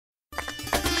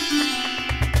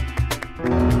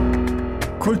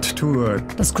Kultur.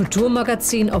 Das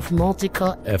Kulturmagazin auf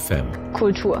Multikulti FM.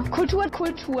 Kultur.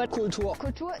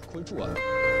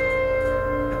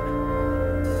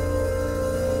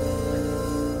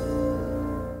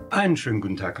 Einen schönen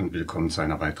guten Tag und willkommen zu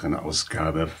einer weiteren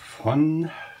Ausgabe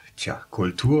von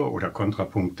Kultur oder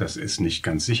Kontrapunkt, das ist nicht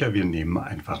ganz sicher. Wir nehmen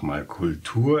einfach mal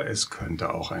Kultur. Es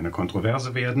könnte auch eine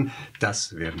Kontroverse werden.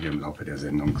 Das werden wir im Laufe der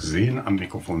Sendung sehen. Am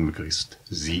Mikrofon begrüßt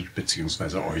Sie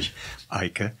bzw. euch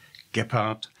Eike,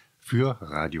 Geppart für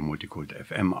Radio Multikulti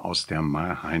FM aus der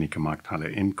Heinecke-Markthalle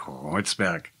in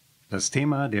Kreuzberg. Das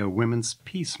Thema der Women's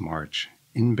Peace March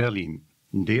in Berlin,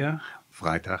 der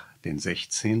Freitag, den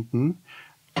 16.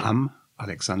 am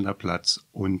Alexanderplatz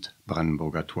und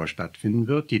Brandenburger Tor stattfinden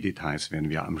wird. Die Details werden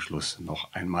wir am Schluss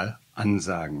noch einmal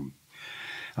ansagen.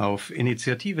 Auf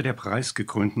Initiative der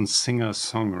preisgekrönten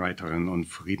Singer-Songwriterin und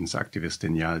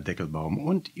Friedensaktivistin Yael Deckelbaum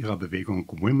und ihrer Bewegung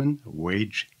Women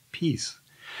Wage Peace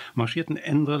marschierten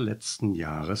Ende letzten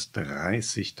Jahres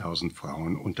 30.000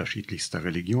 Frauen unterschiedlichster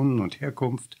Religionen und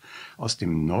Herkunft aus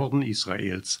dem Norden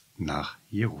Israels nach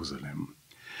Jerusalem.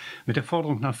 Mit der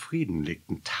Forderung nach Frieden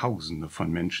legten Tausende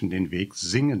von Menschen den Weg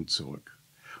singend zurück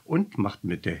und machten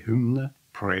mit der Hymne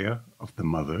Prayer of the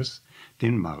Mothers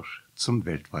den Marsch zum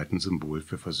weltweiten Symbol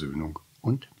für Versöhnung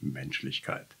und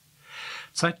Menschlichkeit.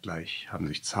 Zeitgleich haben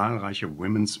sich zahlreiche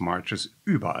Women's Marches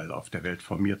überall auf der Welt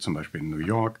formiert, zum Beispiel in New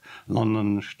York,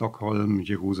 London, Stockholm,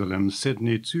 Jerusalem,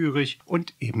 Sydney, Zürich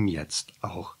und eben jetzt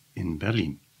auch in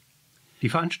Berlin. Die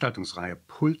Veranstaltungsreihe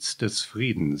Puls des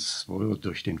Friedens wurde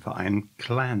durch den Verein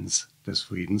Clans des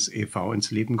Friedens e.V. ins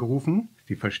Leben gerufen.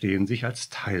 Sie verstehen sich als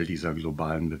Teil dieser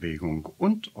globalen Bewegung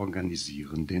und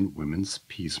organisieren den Women's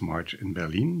Peace March in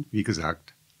Berlin, wie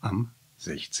gesagt, am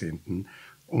 16.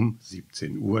 um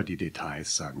 17 Uhr. Die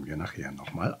Details sagen wir nachher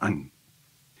nochmal an.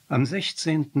 Am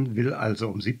 16. will also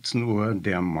um 17 Uhr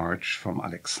der March vom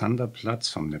Alexanderplatz,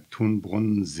 vom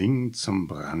Neptunbrunnen singend zum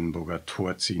Brandenburger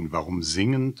Tor ziehen. Warum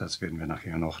singend? Das werden wir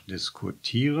nachher noch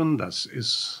diskutieren. Das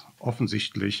ist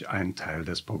offensichtlich ein Teil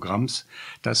des Programms,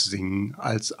 dass Singen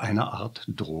als eine Art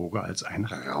Droge, als ein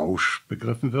Rausch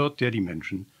begriffen wird, der die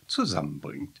Menschen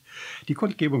zusammenbringt. Die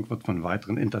Kundgebung wird von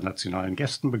weiteren internationalen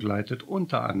Gästen begleitet,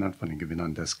 unter anderem von den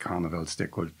Gewinnern des Karnevals der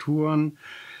Kulturen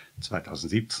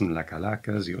 2017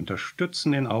 Lakalaka. Sie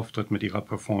unterstützen den Auftritt mit ihrer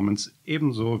Performance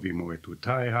ebenso wie Moetu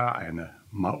Taiha, eine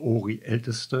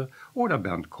Maori-Älteste, oder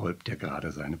Bernd Kolb, der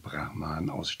gerade seine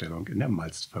Brahman-Ausstellung in der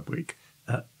Malzfabrik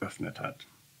eröffnet hat.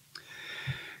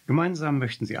 Gemeinsam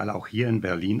möchten sie alle auch hier in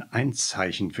Berlin ein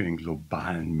Zeichen für den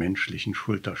globalen menschlichen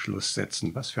Schulterschluss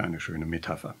setzen. Was für eine schöne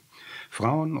Metapher.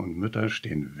 Frauen und Mütter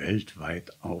stehen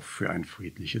weltweit auf für ein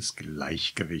friedliches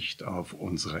Gleichgewicht auf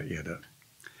unserer Erde.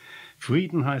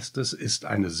 Frieden, heißt es, ist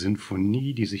eine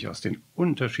Sinfonie, die sich aus den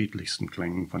unterschiedlichsten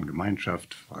Klängen von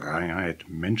Gemeinschaft, Freiheit,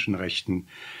 Menschenrechten,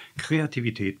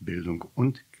 Kreativität, Bildung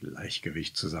und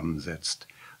Gleichgewicht zusammensetzt.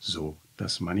 So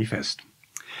das Manifest.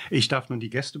 Ich darf nun die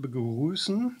Gäste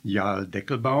begrüßen. Yael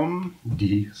Deckelbaum,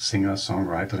 die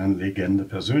Singer-Songwriterin-Legende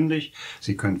persönlich.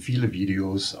 Sie können viele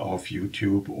Videos auf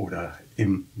YouTube oder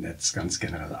im Netz ganz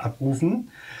generell abrufen.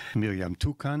 Miriam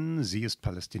Toukan, sie ist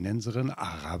Palästinenserin,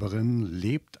 Araberin,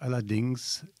 lebt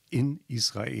allerdings in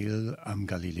Israel am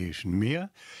Galiläischen Meer.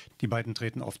 Die beiden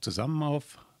treten oft zusammen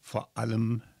auf, vor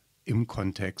allem im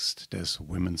Kontext des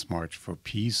Women's March for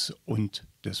Peace und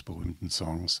des berühmten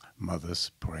Songs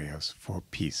Mother's Prayers for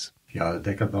Peace. Yael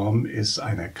Deckelbaum ist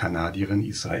eine Kanadierin,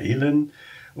 Israelin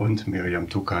und Miriam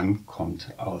Toukan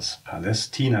kommt aus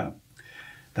Palästina.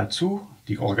 Dazu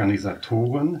die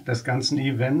Organisatoren des ganzen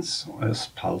Events, des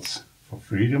Puls for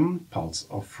Freedom, Pulse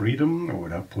of Freedom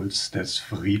oder Puls des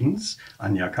Friedens,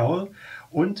 Anja Kaul,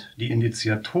 und die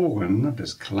Initiatorin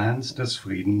des Clans des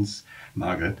Friedens,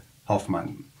 Margret,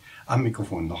 Hofmann. Am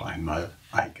Mikrofon noch einmal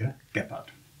Eike,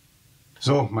 Geppart.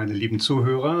 So, meine lieben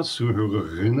Zuhörer,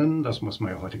 Zuhörerinnen, das muss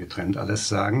man ja heute getrennt alles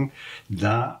sagen,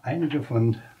 da einige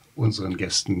von unseren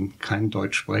Gästen kein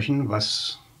Deutsch sprechen,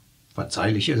 was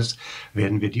verzeihlich ist,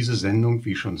 werden wir diese Sendung,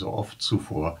 wie schon so oft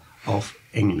zuvor, auf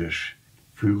Englisch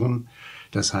führen.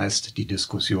 Das heißt, die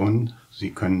Diskussion,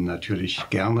 Sie können natürlich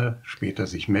gerne später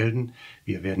sich melden.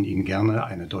 Wir werden Ihnen gerne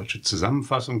eine deutsche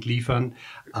Zusammenfassung liefern.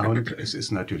 Und es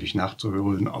ist natürlich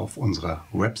nachzuhören auf unserer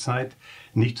Website.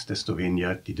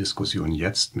 Nichtsdestoweniger, die Diskussion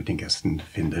jetzt mit den Gästen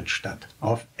findet statt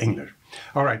auf Englisch.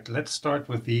 All right, let's start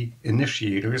with the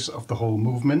initiators of the whole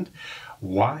movement.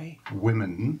 Why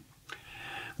women?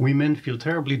 We men feel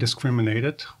terribly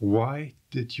discriminated. Why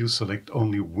did you select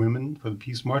only women for the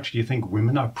Peace March? Do you think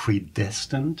women are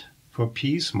predestined for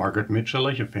peace? Margaret Mitchell,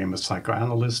 a famous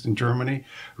psychoanalyst in Germany,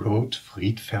 wrote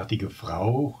Friedfertige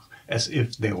Frau, as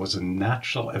if there was a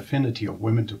natural affinity of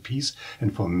women to peace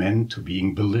and for men to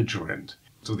being belligerent.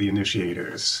 To the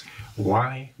initiators,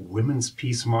 why Women's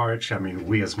Peace March? I mean,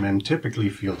 we as men typically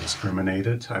feel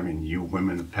discriminated. I mean, you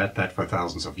women have had that for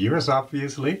thousands of years,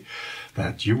 obviously,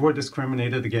 that you were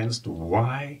discriminated against.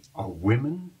 Why are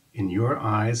women, in your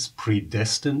eyes,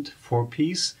 predestined for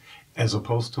peace as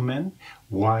opposed to men?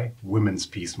 Why Women's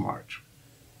Peace March?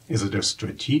 Is it a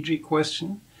strategic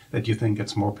question that you think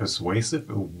it's more persuasive,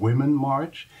 a women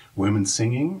march, women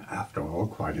singing, after all,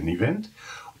 quite an event?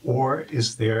 Or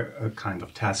is there a kind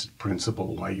of tacit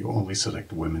principle why you only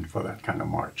select women for that kind of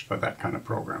march, for that kind of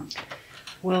program?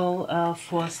 Well,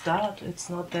 for a start, it's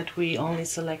not that we only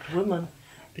select women,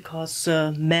 because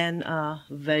men are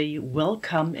very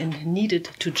welcome and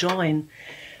needed to join.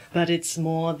 But it's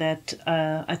more that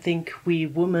I think we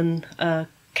women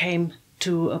came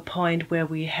to a point where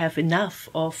we have enough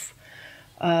of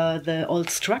the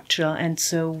old structure, and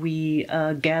so we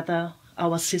gather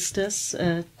our sisters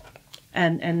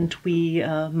and we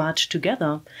march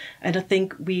together. And I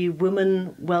think we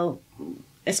women, well,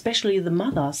 especially the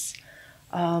mothers,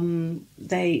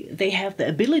 they have the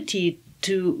ability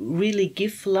to really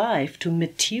give life, to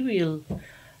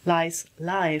materialize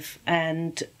life.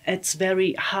 And it's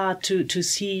very hard to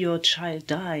see your child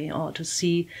die, or to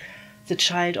see the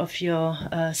child of your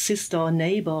sister or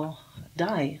neighbor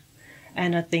die.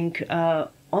 And I think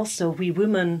also we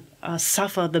women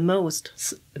suffer the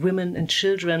most, women and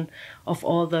children, of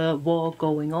all the war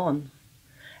going on.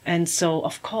 And so,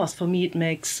 of course, for me it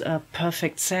makes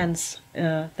perfect sense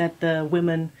that the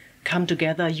women come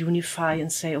together, unify,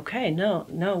 and say, okay,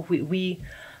 we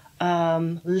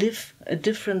live a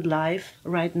different life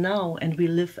right now, and we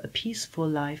live a peaceful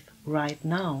life right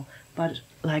now. But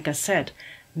like I said,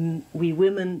 we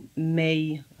women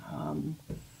may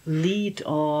lead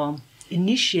or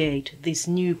initiate this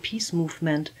new peace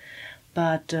movement,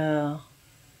 but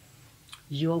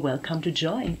you're welcome to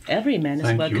join. Every man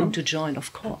is welcome to join,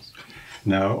 of course.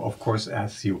 Now, of course,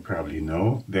 as you probably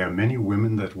know, there are many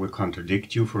women that will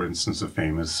contradict you. For instance, a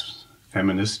famous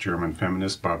feminist, German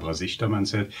feminist, Barbara Sichtermann,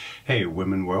 said, hey,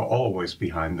 women were always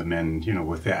behind the men, you know,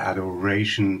 with their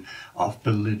adoration of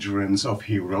belligerence, of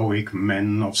heroic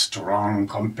men, of strong,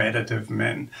 competitive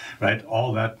men, right?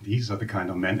 All that, these are the kind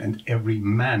of men, and every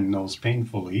man knows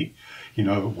painfully, you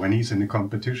know, when he's in a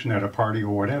competition at a party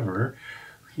or whatever,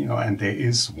 you know, and there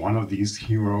is one of these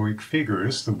heroic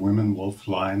figures, the women will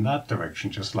fly in that direction,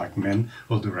 just like men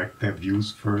will direct their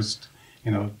views first,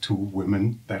 you know, to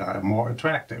women that are more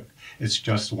attractive. It's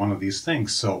just one of these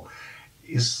things. So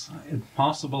is it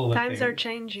possible that times are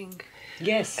changing?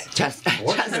 Yes. Just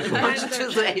wanted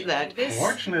to say that.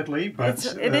 Fortunately, but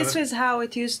this is how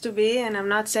it used to be, and I'm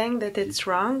not saying that it's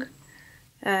wrong,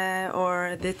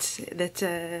 or it's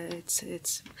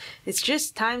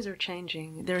just times are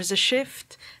changing. There's a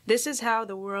shift. This is how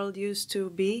the world used to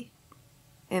be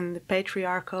in the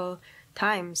patriarchal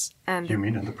times, and you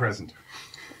mean in the present?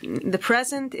 The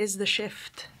present is the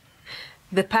shift.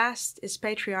 The past is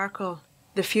patriarchal.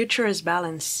 The future is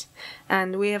balance,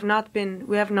 and we have not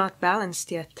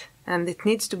balanced yet, and it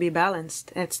needs to be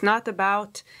balanced. It's not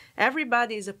about,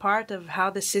 everybody is a part of how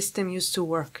the system used to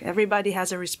work. Everybody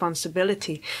has a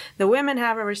responsibility. The women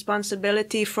have a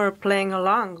responsibility for playing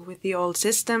along with the old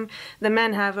system. The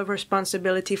men have a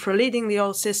responsibility for leading the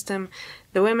old system.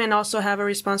 The women also have a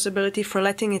responsibility for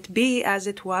letting it be as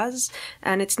it was.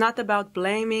 And it's not about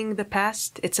blaming the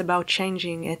past. It's about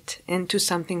changing it into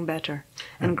something better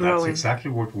and growing. That's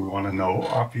exactly what we want to know.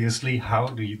 Obviously, how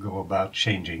do you go about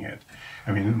changing it?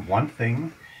 I mean, one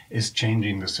thing is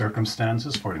changing the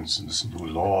circumstances. For instance, new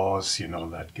laws, you know,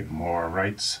 that give more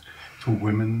rights to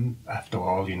women. After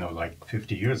all, you know, like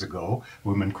 50 years ago,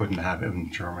 women couldn't have,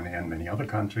 in Germany and many other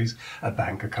countries, a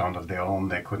bank account of their own.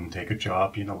 They couldn't take a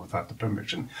job, you know, without the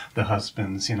permission, the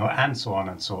husbands, you know, and so on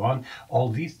and so on. All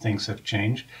these things have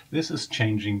changed. This is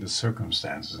changing the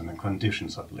circumstances and the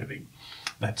conditions of living.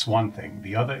 That's one thing.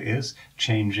 The other is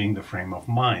changing the frame of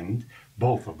mind,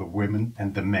 both of the women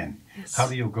and the men. Yes. How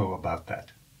do you go about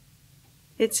that?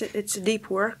 It's deep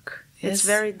work. Yes. It's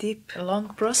very deep. A long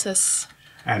process.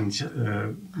 And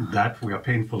that we are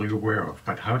painfully aware of.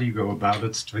 But how do you go about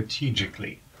it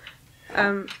strategically?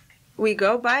 We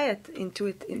go by it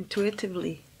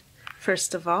intuitively,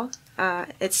 first of all.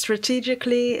 It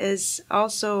strategically is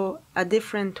also a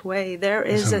different way. There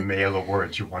is a male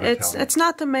word you want to tell me. It's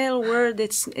not a male word.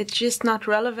 It's just not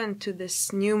relevant to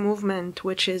this new movement,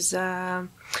 which is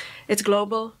it's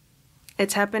global.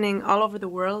 It's happening all over the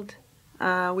world.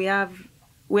 We have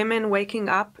women waking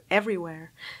up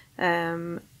everywhere.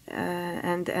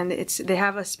 and they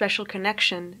have a special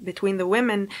connection between the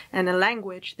women and a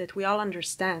language that we all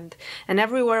understand. And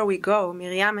everywhere we go,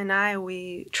 Miriam and I,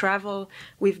 we travel.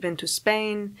 We've been to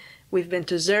Spain, we've been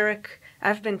to Zurich,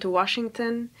 I've been to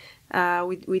Washington.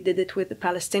 We did it with the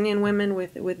Palestinian women,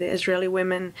 with the Israeli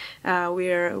women.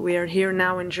 We are here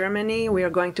now in Germany. We are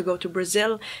going to go to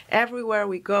Brazil. Everywhere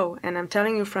we go, and I'm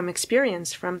telling you from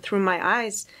experience, through my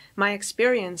eyes, my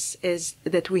experience is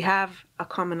that we have a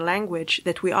common language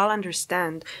that we all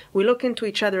understand. We look into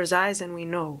each other's eyes and we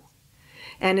know.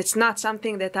 And it's not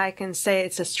something that I can say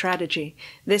it's a strategy.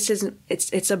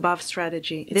 It's above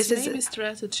strategy. It's maybe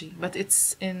strategy, but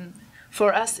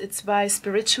for us, it's by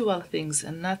spiritual things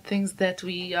and not things that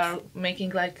we are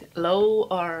making like law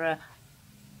or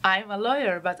I'm a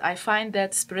lawyer, but I find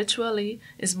that spiritually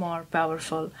is more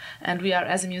powerful. And we are,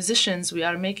 as musicians, we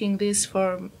are making this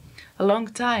for a long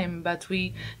time, but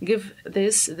we give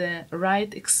this the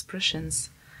right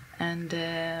expressions. And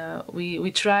we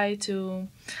try to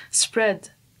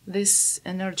spread this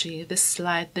energy, this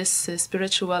light, this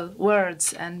spiritual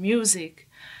words and music.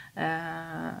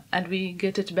 And we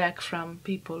get it back from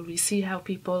people. We see how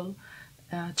people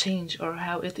change or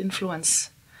how it influence.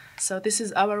 So this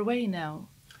is our way now,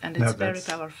 and it's very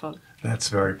powerful. That's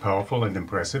very powerful and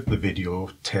impressive. The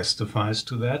video testifies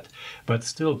to that. But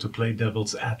still, to play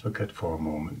devil's advocate for a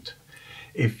moment,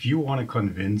 if you want to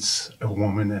convince a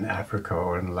woman in Africa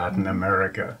or in Latin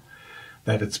America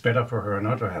that it's better for her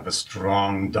not to have a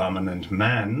strong, dominant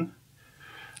man,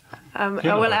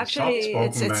 well, actually,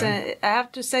 I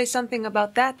have to say something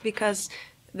about that, because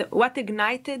what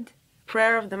ignited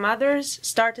Prayer of the Mothers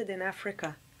started in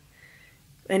Africa,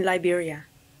 in Liberia.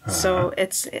 So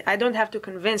I don't have to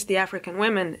convince the African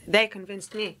women; they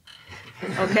convinced me.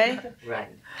 Okay. Right.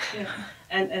 Yeah.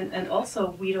 And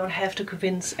also, we don't have to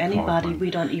convince anybody.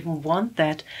 We don't even want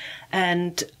that.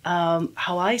 And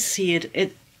how I see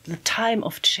it. The time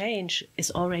of change is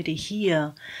already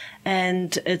here,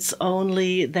 and it's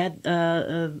only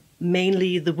that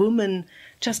mainly the women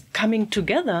just coming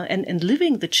together and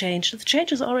living the change. The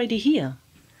change is already here,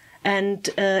 and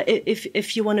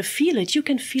if you want to feel it, you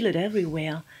can feel it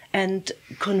everywhere. And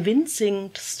convincing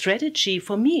strategy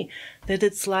for me that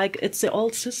it's the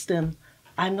old system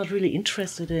I'm not really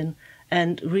interested in,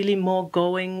 and really more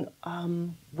going.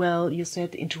 Well, you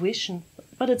said intuition,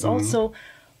 but it's also.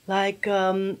 Like,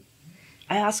 I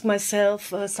ask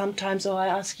myself sometimes, or I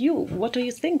ask you, what do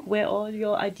you think, where all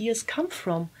your ideas come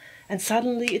from? And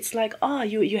suddenly it's like,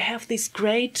 you have this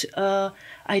great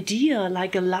idea,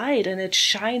 like a light, and it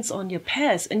shines on your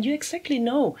path, and you exactly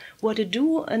know what to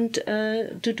do and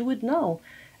to do it now.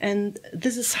 And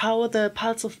this is how the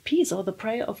Pulse of Peace or the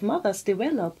Prayer of Mothers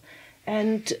develop.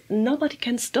 And nobody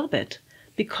can stop it,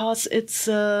 because it's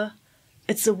a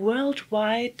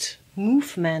worldwide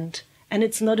movement. And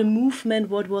it's not a movement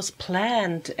what was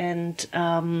planned and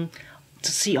to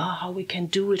see how we can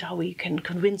do it, how we can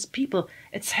convince people.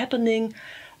 It's happening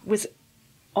with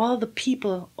all the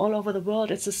people all over the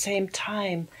world at the same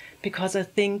time, because I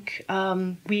think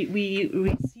we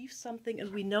receive something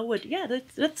and we know it. Yeah,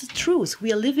 that's the truth.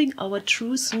 We are living our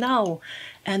truth now.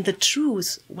 And the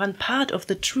truth, one part of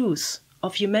the truth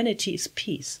of humanity is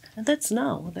peace. And that's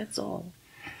now, that's all.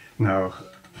 Now,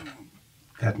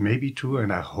 that may be true,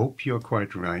 and I hope you're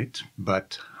quite right,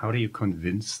 but how do you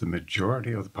convince the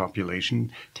majority of the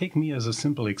population? Take me as a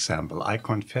simple example. I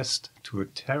confessed to a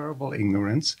terrible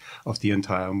ignorance of the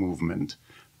entire movement,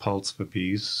 Pulse for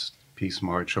Peace, Peace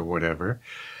March or whatever.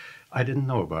 I didn't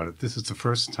know about it. This is the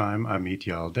first time I meet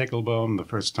Yael Deckelbaum, the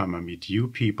first time I meet you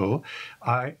people.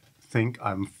 I think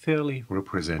I'm fairly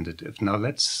representative. Now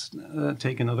let's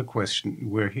take another question.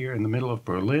 We're here in the middle of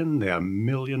Berlin. There are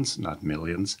millions, not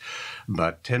millions,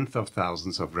 but tens of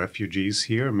thousands of refugees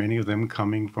here, many of them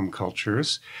coming from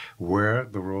cultures where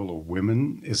the role of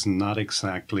women is not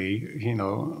exactly,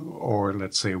 or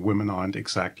let's say women aren't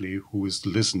exactly who is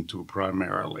listened to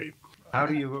primarily. How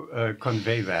do you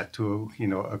convey that to,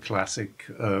 a classic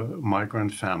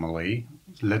migrant family,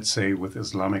 let's say with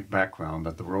Islamic background,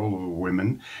 that the role of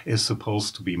women is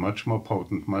supposed to be much more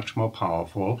potent, much more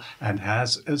powerful, and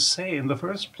has a say in the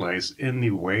first place in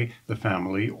the way the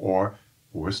family, or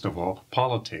worst of all,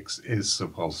 politics is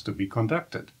supposed to be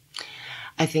conducted?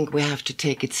 I think we have to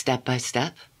take it step by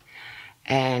step,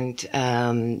 and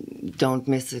don't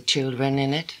miss the children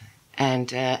in it.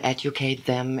 And educate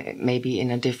them maybe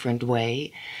in a different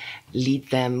way, lead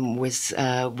them with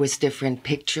different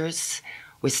pictures,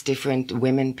 with different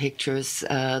women pictures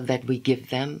that we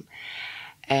give them.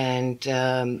 And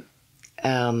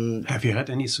have you had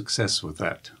any success with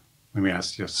that? Let me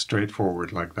ask you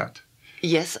straightforward like that.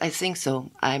 Yes, I think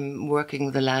so. I'm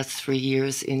working the last 3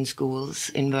 years in schools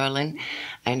in Berlin,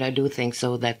 and I do think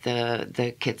so that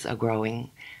the kids are growing,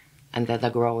 and that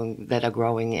are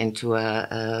growing into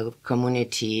a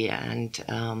community,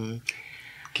 and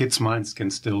Kids' minds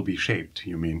can still be shaped,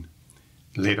 you mean?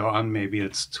 Later on, maybe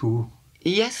it's too...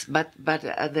 Yes, but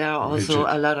there are also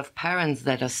rigid. a lot of parents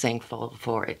that are thankful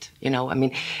for it. You know, I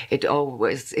mean, it's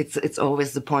always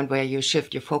the point where you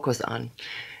shift your focus on,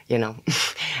 you know.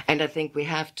 And I think we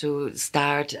have to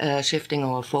start shifting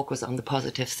our focus on the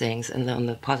positive things and on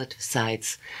the positive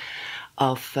sides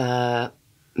of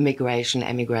migration,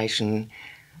 emigration,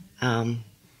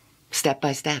 step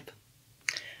by step.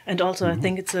 And also, I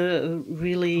think it's a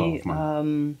really,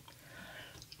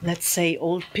 let's say,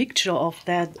 old picture of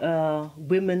that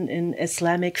women in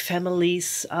Islamic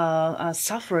families are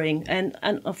suffering. And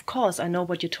of course, I know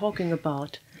what you're talking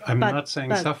about. I'm not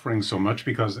saying suffering so much,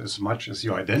 because as much as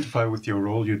you identify with your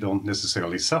role, you don't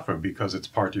necessarily suffer because it's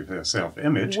part of their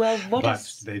self-image. Well,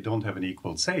 they don't have an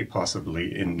equal say,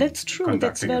 possibly, in That's true.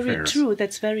 That's conducting very affairs. true.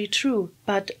 That's very true.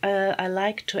 But I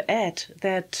like to add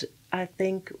that I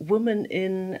think women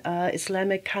in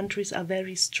Islamic countries are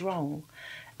very strong.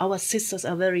 Our sisters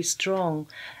are very strong.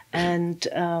 And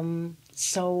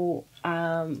so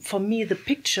for me, the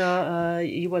picture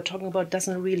you were talking about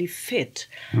doesn't really fit.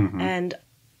 And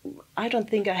I don't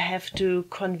think I have to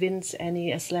convince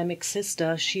any Islamic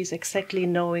sister. She's exactly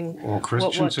knowing Or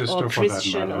Christian sister, or for that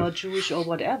Christian matter. or Jewish or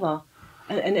whatever.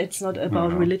 And it's not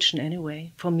about religion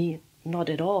anyway, for me, not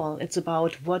at all. It's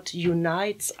about what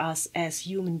unites us as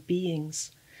human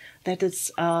beings. That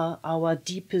is our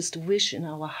deepest wish in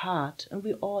our heart. And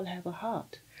we all have a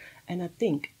heart. And I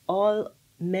think all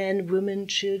men, women,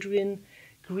 children,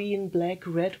 green, black,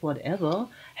 red, whatever,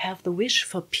 have the wish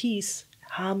for peace,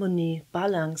 harmony,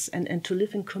 balance, and to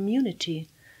live in community.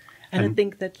 And I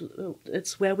think that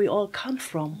it's where we all come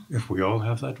from. If we all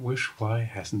have that wish, why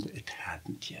hasn't it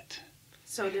happened yet?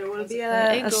 So there will be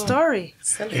a story.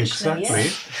 Exactly.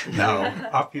 Now,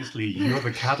 obviously, you're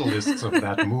the catalysts of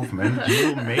that movement.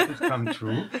 You'll make it come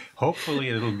true. Hopefully,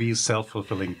 it'll be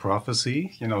self-fulfilling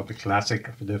prophecy, you know, the classic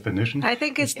definition. I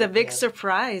think it's the big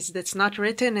surprise that's not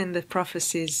written in the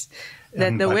prophecies,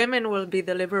 that the women will be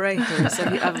the liberators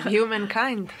of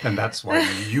humankind. And that's why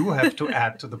you have to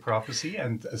add to the prophecy.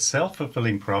 And a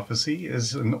self-fulfilling prophecy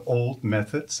is an old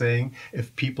method saying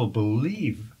if people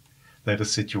believe that a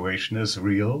situation is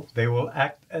real, they will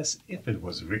act as if it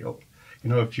was real.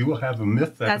 You know, if you have a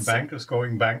myth that a bank is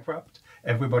going bankrupt,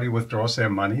 everybody withdraws their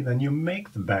money, then you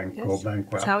make the bank go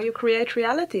bankrupt. It's how you create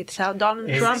reality. It's how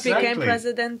Donald Trump became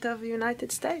president of the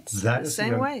United States. That the is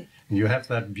same way. You have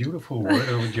that beautiful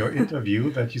word with your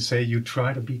interview that you say you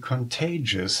try to be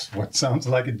contagious. What sounds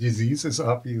like a disease is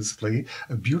obviously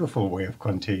a beautiful way of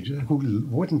contagion. Who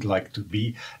wouldn't like to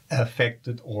be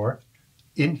affected or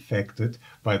infected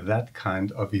by that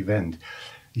kind of event?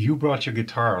 You brought your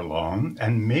guitar along,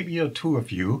 and maybe the two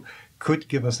of you could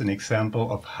give us an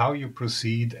example of how you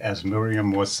proceed, as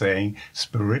Miriam was saying,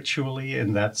 spiritually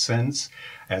in that sense,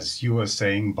 as you were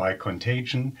saying, by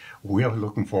contagion. We are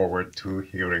looking forward to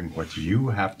hearing what you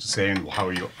have to say and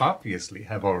how you obviously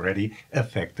have already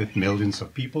affected millions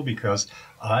of people, because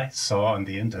I saw on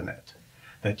the internet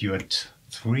that you had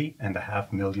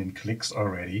 3.5 million clicks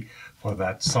already for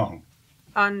that song.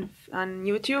 On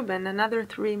YouTube, and another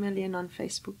 3 million on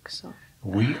Facebook. So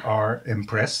we are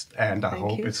impressed, and I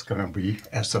hope you. it's going to be,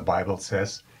 as the Bible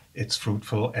says, it's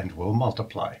fruitful and will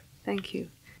multiply. Thank you.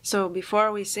 So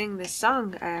before we sing this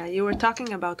song, you were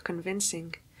talking about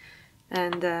convincing.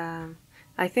 And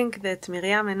I think that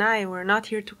Miriam and I were not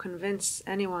here to convince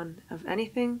anyone of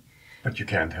anything. But you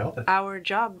can't help it. Our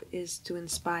job is to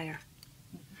inspire.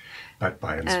 But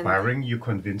by inspiring, you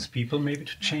convince people maybe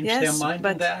to change their mind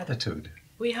and their attitude.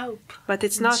 We hope. But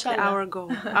it's not our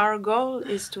goal. Our goal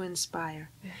is to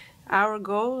inspire. Our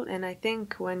goal, and I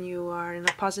think when you are in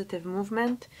a positive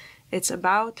movement, it's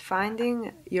about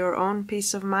finding your own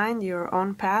peace of mind, your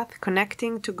own path,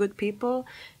 connecting to good people,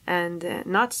 and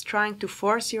not trying to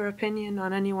force your opinion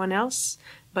on anyone else,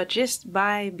 but just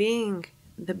by being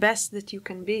the best that you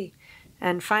can be,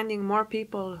 and finding more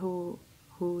people who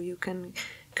you can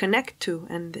connect to,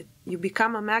 and you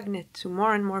become a magnet to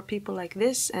more and more people like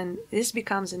this, and this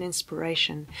becomes an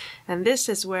inspiration. And this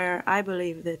is where I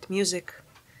believe that music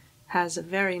has a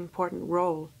very important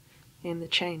role in the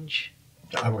change.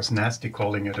 I was nasty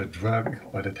calling it a drug,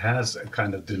 but it has a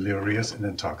kind of delirious and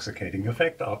intoxicating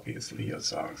effect, obviously, your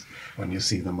songs, when you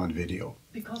see them on video.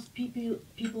 Because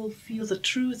people feel the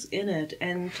truth in it,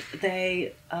 and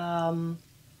they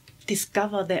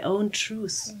discover their own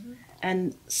truth.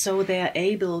 And so they are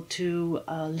able to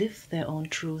live their own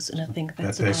truths, and I think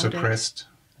that's that they about suppressed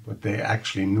what they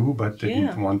actually knew but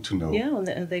didn't want to know. Yeah,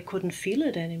 and they couldn't feel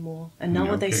it anymore. And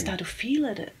now they start to feel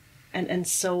it. And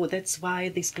so that's why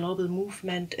this global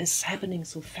movement is happening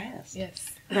so fast.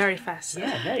 Yes. Very fast.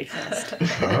 Yeah, very fast.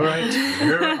 All right,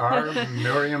 here are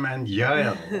Miriam and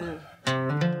Yael.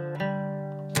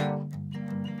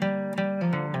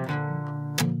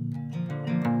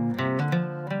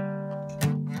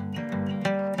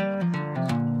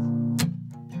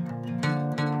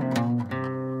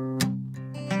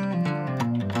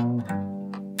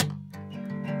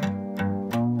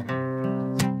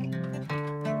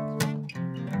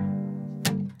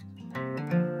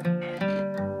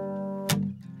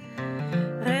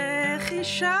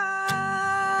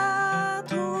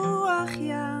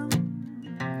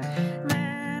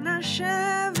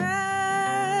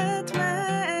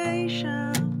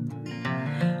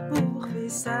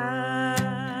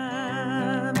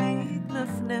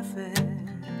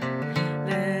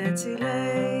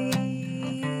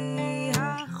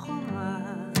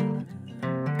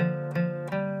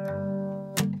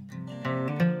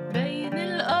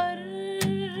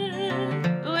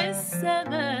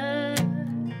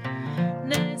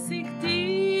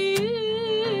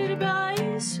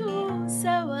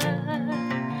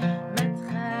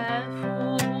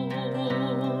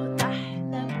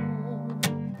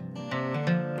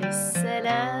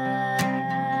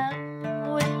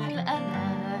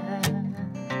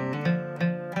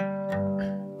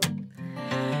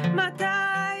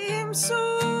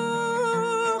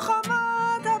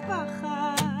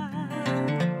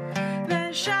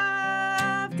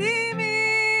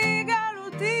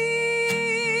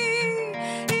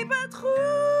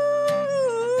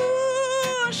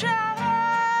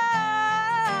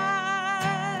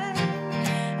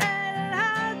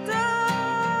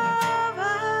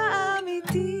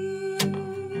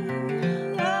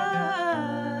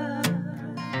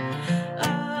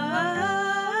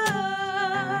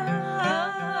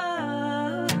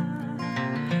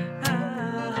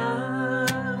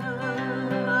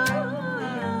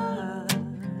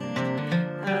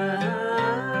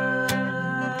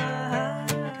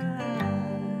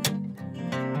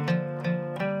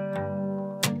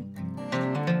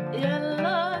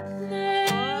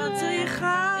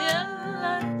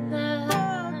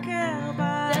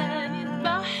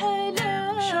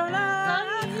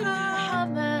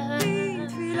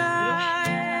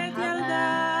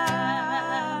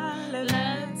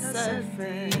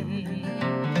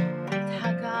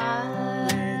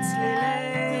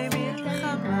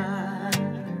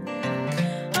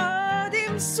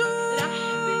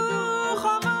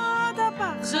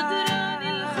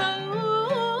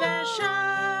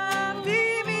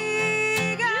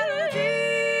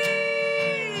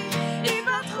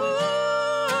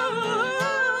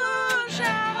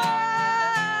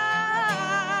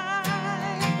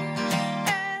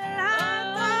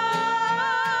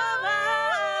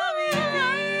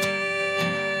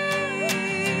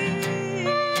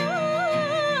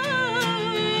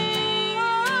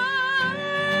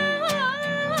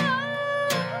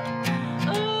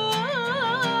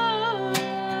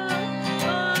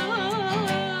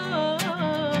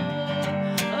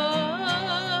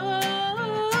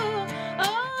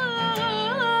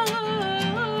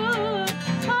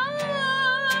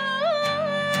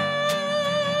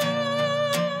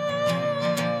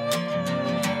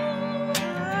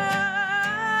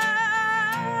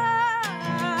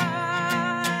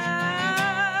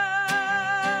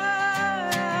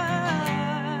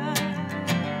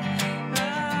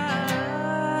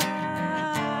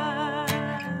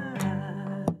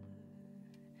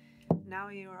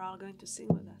 To sing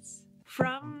with us.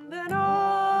 From the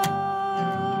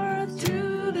north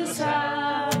to the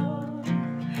south,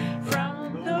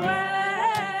 from the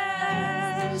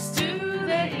west to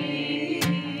the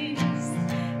east,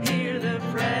 hear the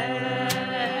prayer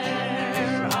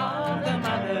of the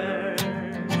mothers.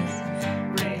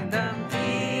 Bring them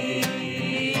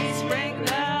peace, bring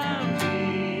them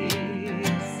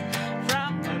peace.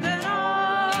 From the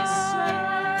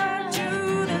north to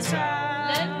the south,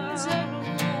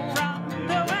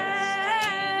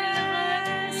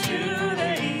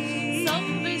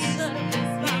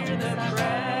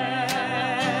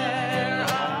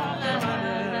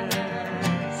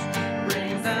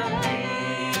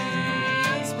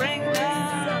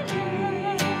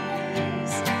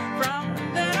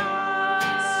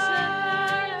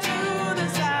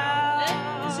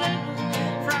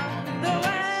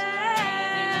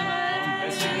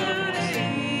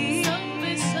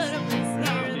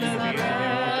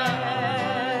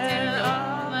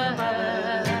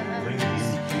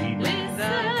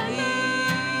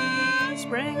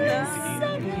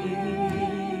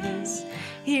 sunnies,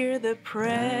 hear the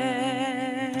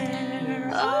prayer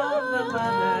of the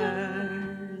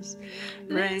mothers.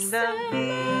 Bring the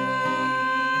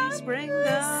peace, bring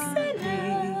the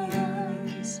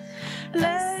peace.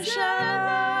 Le shalom,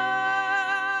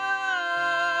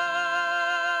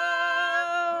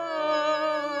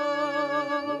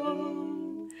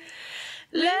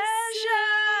 le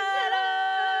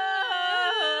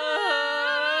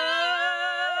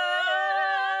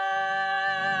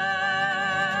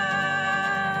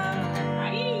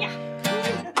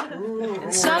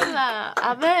Inshallah.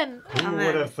 Amen. Who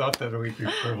would have thought that we'd be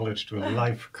privileged to a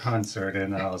live concert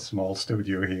in our small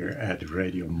studio here at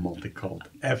Radio Multikulti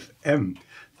FM?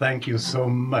 Thank you so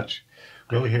much.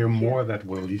 We'll hear more that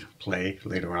we'll play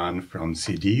later on from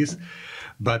CDs.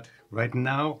 But right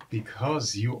now,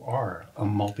 because you are a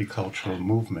multicultural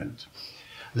movement,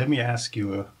 let me ask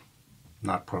you a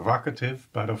not provocative,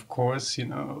 but of course,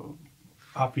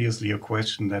 obviously a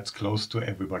question that's close to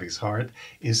everybody's heart.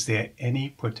 Is there any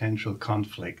potential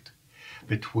conflict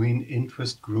between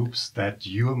interest groups that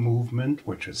your movement,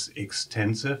 which is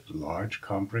extensive, large,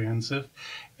 comprehensive,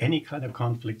 any kind of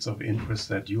conflicts of interest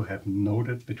that you have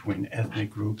noted between ethnic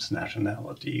groups,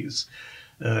 nationalities,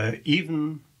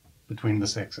 even between the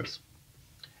sexes?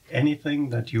 Anything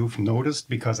that you've noticed?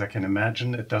 Because I can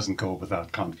imagine it doesn't go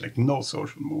without conflict. No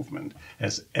social movement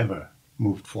has ever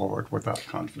moved forward without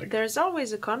conflict. There's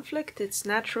always a conflict. It's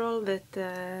natural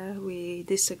that we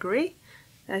disagree.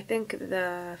 I think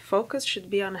the focus should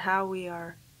be on how we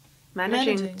are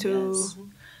managing to... Yes.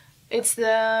 It's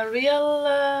the real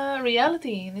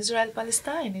reality in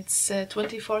Israel-Palestine. It's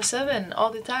 24/7,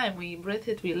 all the time. We breathe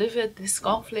it, we live it, these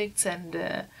conflicts, and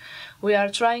we are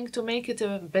trying to make it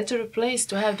a better place,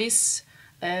 to have this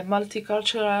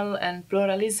multicultural and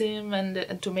pluralism,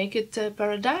 and to make it a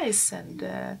paradise, and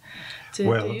to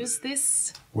use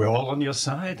this. We're all on your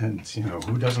side, and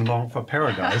who doesn't long for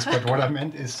paradise? But what I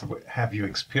meant is, have you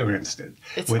experienced it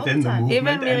within the movement?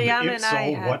 Even Miriam and so,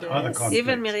 I what are the conflicts?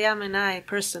 Even Miriam and I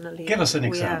personally. Give us an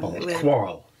example.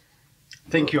 Quarrel.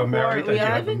 Think you're married. We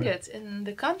are living it in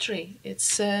the country.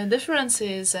 It's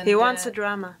differences, and he wants a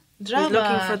drama. Drama. He's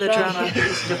looking for the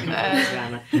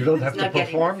drama. You don't have to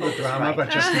perform the drama, but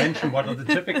just mention what are the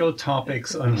typical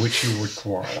topics on which you would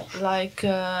quarrel. Like,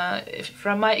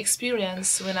 from my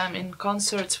experience, when I'm in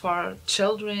concerts for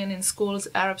children in schools,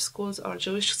 Arab schools or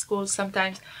Jewish schools,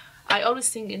 sometimes I always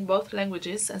sing in both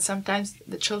languages, and sometimes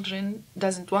the children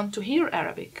doesn't want to hear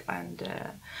Arabic, and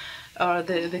or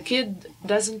the kid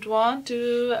doesn't want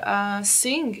to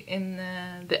sing in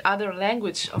the other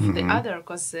language of the other,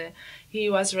 because he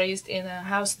was raised in a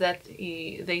house that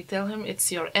they tell him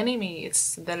it's your enemy,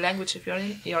 it's the language of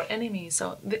your enemy.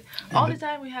 So all the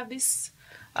time we have these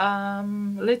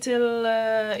little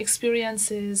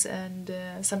experiences and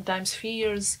sometimes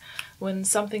fears when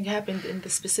something happened in the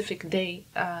specific day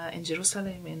in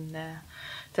Jerusalem, in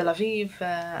Tel Aviv,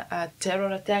 a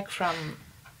terror attack from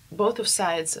both of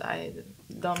sides. I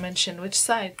don't mention which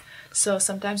side. So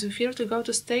sometimes we fear to go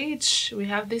to stage. We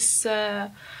have this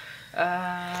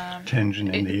tension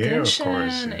in the air, of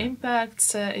course.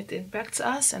 Impacts. It impacts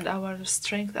us and our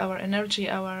strength, our energy,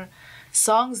 our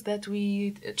songs that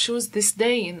we choose this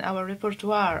day in our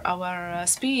repertoire, our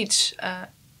speech.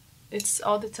 It's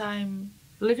all the time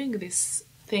living this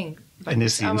thing. And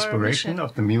is the inspiration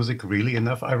of the music really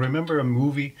enough? I remember a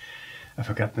movie. I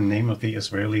forgot the name of the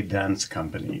Israeli dance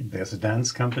company. There's a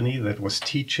dance company that was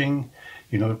teaching,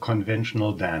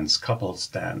 conventional dance, couples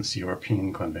dance,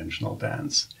 European conventional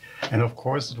dance. And of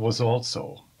course, it was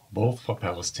also both for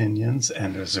Palestinians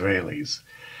and Israelis.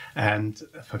 And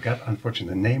I forgot,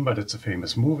 unfortunately, the name, but it's a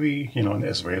famous movie, an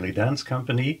Israeli dance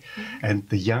company. Mm-hmm. And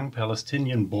the young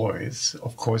Palestinian boys,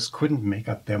 of course, couldn't make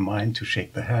up their mind to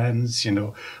shake the hands,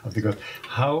 of the girls.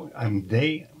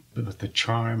 They, with the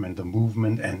charm and the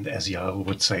movement, and as Yael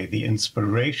would say, the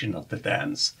inspiration of the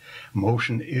dance.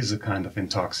 Motion is a kind of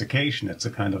intoxication. It's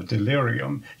a kind of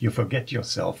delirium. You forget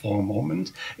yourself for a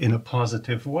moment in a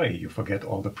positive way. You forget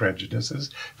all the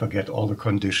prejudices, forget all the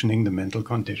conditioning, the mental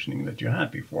conditioning that you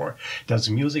had before. Does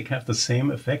music have the same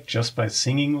effect just by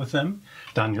singing with them?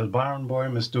 Daniel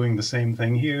Barenboim is doing the same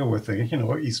thing here with the,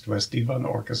 East-West Divan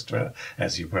Orchestra,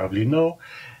 as you probably know.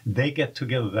 They get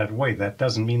together that way. That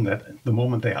doesn't mean that the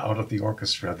moment they're out of the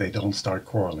orchestra, they don't start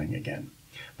quarreling again.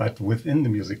 But within the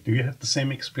music, do you have the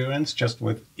same experience just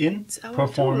within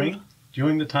performing? Tool.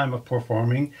 During the time of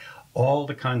performing, all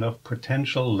the kind of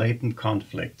potential latent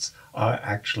conflicts are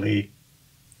actually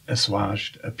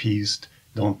assuaged, appeased,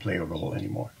 don't play a role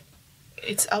anymore.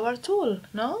 it's our tool,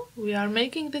 no? We are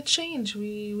making the change.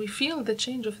 We feel the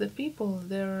change of the people,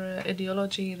 their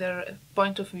ideology, their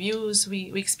point of views.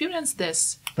 We experience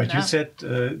this. But you said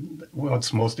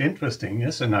what's most interesting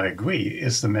is, and I agree,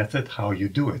 is the method, how you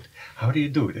do it. How do you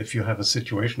do it? If you have a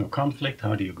situation of conflict,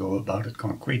 how do you go about it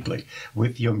concretely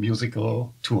with your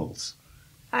musical tools?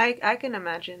 I can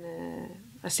imagine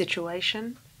a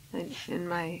situation in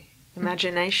my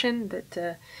imagination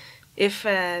that if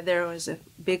there was a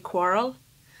big quarrel,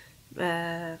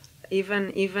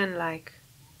 even like,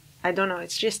 I don't know,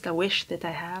 it's just a wish that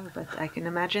I have, but I can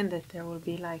imagine that there will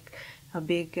be like a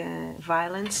big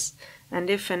violence, and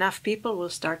if enough people will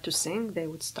start to sing, they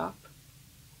would stop.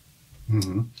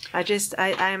 Mm-hmm.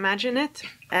 I imagine it.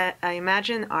 I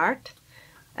imagine art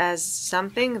as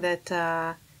something that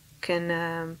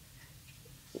can.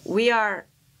 We are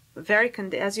very,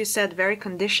 as you said, very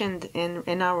conditioned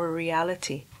in our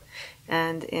reality,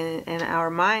 and in our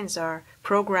minds are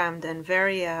programmed and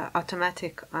very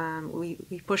automatic.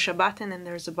 We push a button and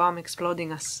there's a bomb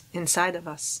exploding inside of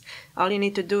us. All you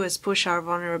need to do is push our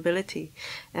vulnerability.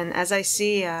 And as I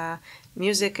see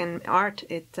music and art,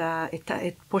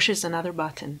 it pushes another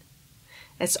button.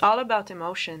 It's all about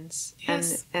emotions,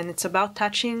 yes. and it's about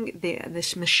touching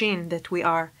this machine that we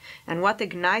are, and what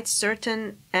ignites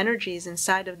certain energies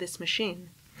inside of this machine.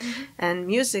 Mm-hmm. And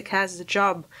music has the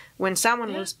job when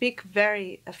someone will speak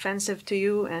very offensive to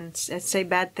you and say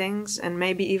bad things, and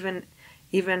maybe even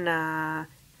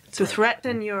to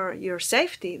threaten your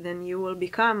safety, then you will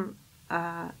become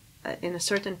in a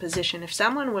certain position. If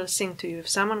someone will sing to you, if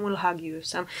someone will hug you,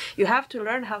 you have to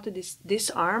learn how to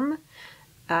disarm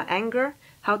anger,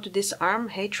 how to disarm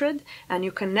hatred, and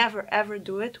you can never ever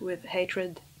do it with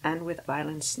hatred and with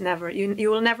violence. Never.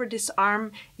 You will never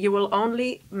disarm. You will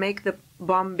only make the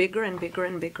bomb bigger and bigger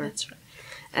and bigger. That's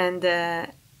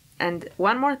right. And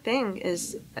one more thing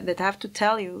is that I have to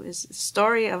tell you is the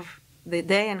story of the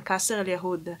day in Qasr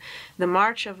al-Yahud, the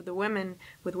march of the women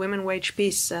with Women Wage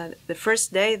Peace, the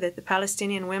first day that the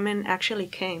Palestinian women actually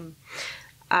came.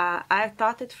 I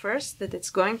thought at first that it's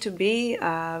going to be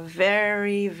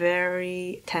very,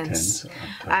 very tense.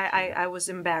 I was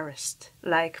embarrassed.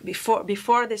 Like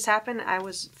before this happened, I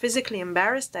was physically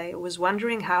embarrassed. I was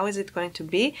wondering how is it going to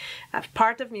be.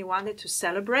 Part of me wanted to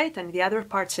celebrate, and the other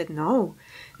part said, no,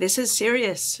 this is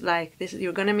serious. Like this,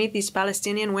 you're going to meet these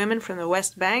Palestinian women from the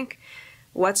West Bank.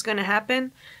 What's going to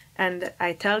happen? And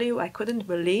I tell you, I couldn't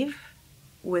believe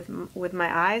with my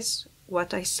eyes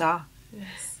what I saw.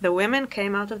 Yes. The women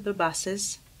came out of the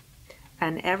buses,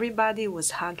 and everybody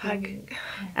was hugging.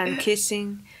 And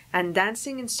kissing and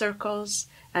dancing in circles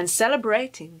and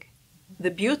celebrating the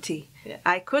beauty. Yeah.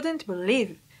 I couldn't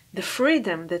believe the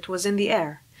freedom that was in the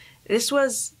air. This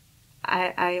was,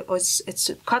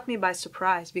 it caught me by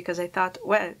surprise, because I thought,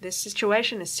 well, this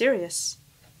situation is serious.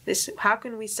 How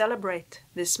can we celebrate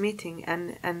this meeting?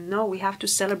 And no, we have to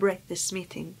celebrate this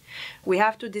meeting. We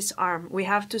have to disarm. We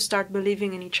have to start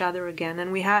believing in each other again.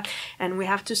 And we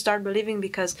have to start believing,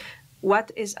 because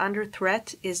what is under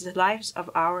threat is the lives of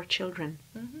our children.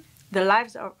 Mm-hmm. The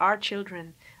lives of our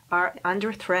children are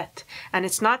under threat, and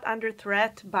it's not under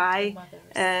threat by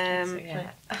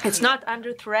it's not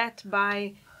under threat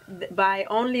by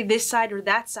only this side or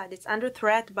that side. It's under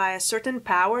threat by a certain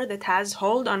power that has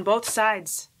hold on both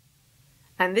sides.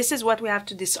 And this is what we have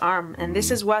to disarm. And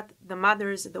this is what the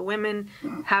mothers, the women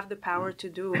have the power to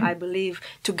do, I believe,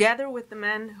 together with the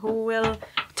men who will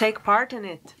take part in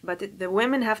it. But the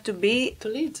women have to be to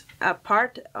lead a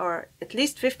part, or at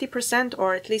least 50%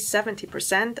 or at least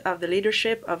 70% of the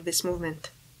leadership of this movement.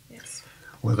 Yes.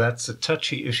 Well, that's a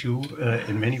touchy issue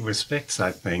in many respects,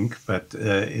 I think, but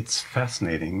it's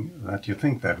fascinating that you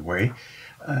think that way.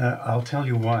 I'll tell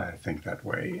you why I think that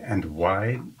way, and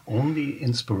why only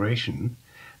inspiration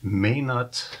may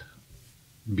not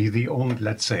be the only,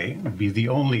 let's say, be the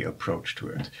only approach to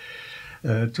it.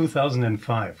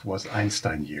 2005 was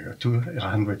Einstein year,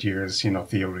 200 years,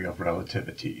 theory of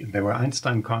relativity. There were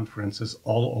Einstein conferences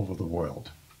all over the world.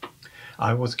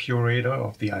 I was curator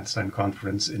of the Einstein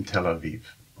conference in Tel Aviv.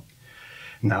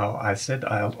 Now, I said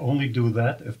I'll only do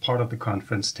that if part of the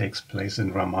conference takes place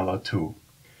in Ramallah too.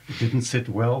 It didn't sit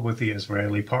well with the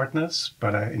Israeli partners,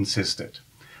 but I insisted.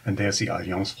 And there's the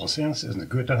Alliance Française in the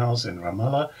Goethe-Haus in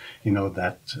Ramallah,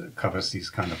 that covers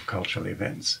these kind of cultural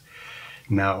events.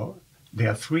 Now, there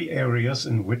are three areas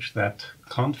in which that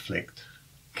conflict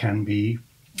can be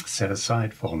set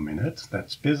aside for a minute.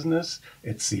 That's business,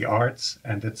 it's the arts,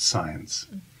 and it's science.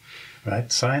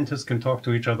 Right? Scientists can talk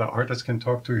to each other, artists can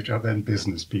talk to each other, and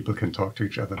business people can talk to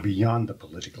each other beyond the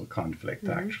political conflict,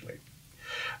 actually.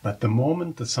 But the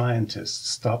moment the scientists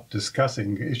stopped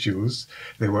discussing issues,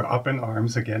 they were up in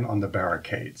arms again on the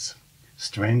barricades,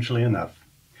 strangely enough.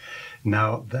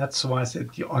 Now, that's why I said,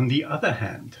 on the other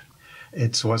hand,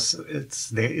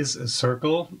 there is a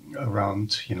circle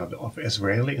around, of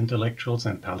Israeli intellectuals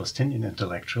and Palestinian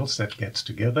intellectuals that gets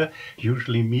together,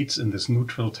 usually meets in this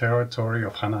neutral territory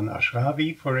of Hanan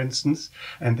Ashravi, for instance,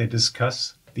 and they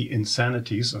discuss the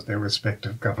insanities of their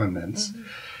respective governments. Mm-hmm.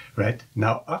 Right?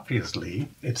 Now, obviously,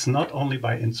 it's not only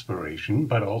by inspiration,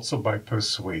 but also by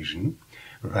persuasion,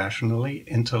 rationally,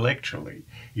 intellectually.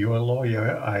 You're a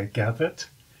lawyer, I gathered.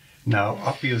 Now,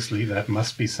 obviously, that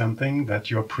must be something that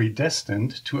you're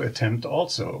predestined to attempt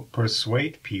also.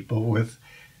 Persuade people with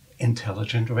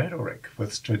intelligent rhetoric,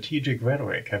 with strategic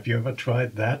rhetoric. Have you ever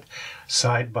tried that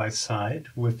side by side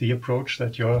with the approach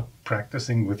that you're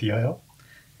practicing with Yael?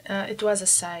 It was a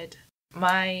side.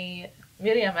 My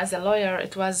Miriam, as a lawyer,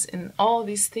 it was in all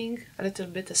these things a little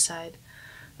bit aside.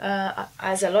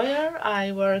 As a lawyer,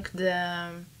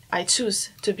 I choose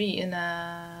to be in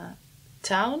a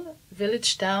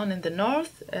village town in the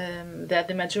north, that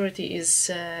the majority is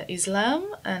Islam,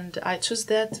 and I choose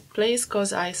that place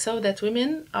because I saw that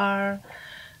women are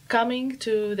coming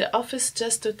to the office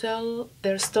just to tell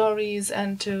their stories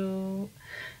and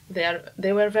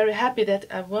they were very happy that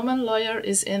a woman lawyer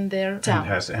is in their town. And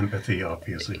has empathy,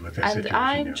 obviously, with their situation. And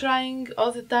I'm trying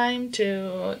all the time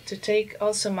to take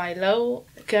also my law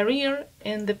career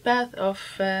in the path of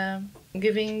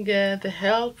giving the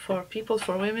help for people,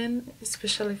 for women,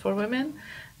 especially for women,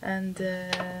 and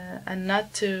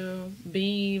not to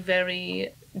be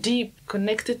very deep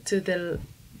connected to the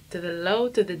law,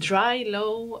 to the dry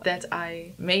law that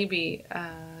I maybe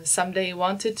someday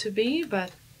wanted to be,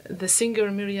 but the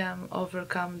singer Miriam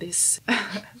overcome this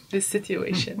this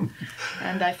situation,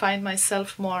 and I find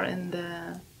myself more in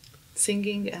the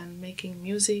singing and making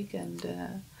music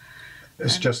and.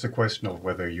 It's just a question of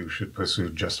whether you should pursue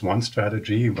just one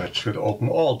strategy, but should open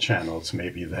all channels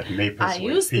maybe that may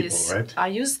persuade people, right? I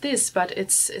use this, but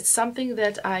it's something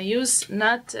that I use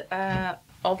not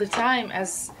all the time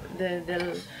as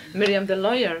the Miriam the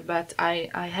lawyer, but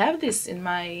I have this in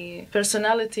my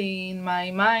personality, in my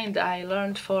mind. I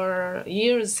learned for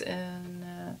years in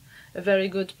a very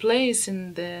good place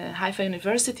in the Haifa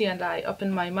University, and I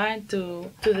opened my mind to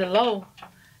the law.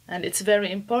 And it's very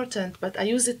important, but I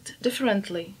use it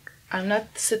differently. I'm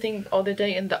not sitting all the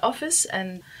day in the office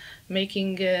and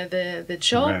making the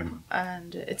job, right.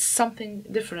 And it's something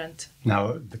different.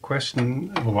 Now, the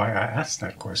question, why I asked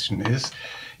that question is,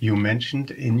 you mentioned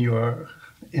in your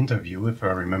interview, if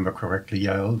I remember correctly,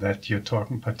 Yael, that you're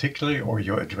talking particularly, or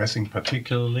you're addressing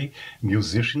particularly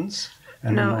musicians.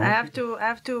 And no, I have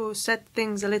to set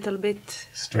things a little bit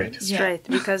straight,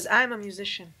 because I'm a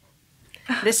musician.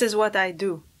 This is what I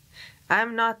do.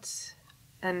 I'm not,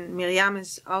 and Miriam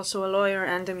is also a lawyer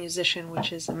and a musician,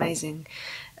 which is amazing.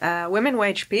 Women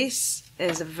Wage Peace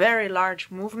is a very large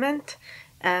movement,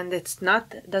 and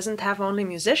doesn't have only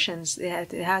musicians.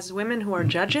 It has women who are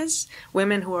judges,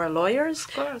 women who are lawyers,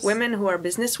 women who are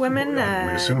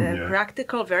businesswomen,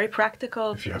 practical, very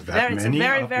practical. If you have that many,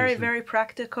 very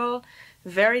practical,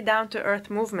 very down-to-earth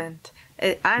movement.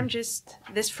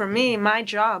 For me, my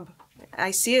job,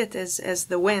 I see it as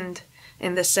the wind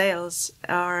in the sails,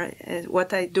 or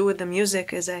what I do with the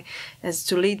music is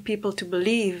to lead people to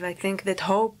believe. I think that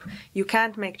hope, you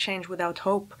can't make change without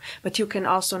hope, but you can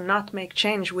also not make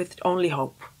change with only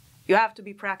hope. You have to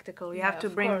be practical. You have to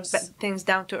bring things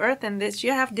down to earth, and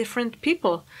you have different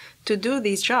people to do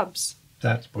these jobs.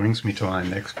 That brings me to our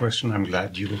next question. I'm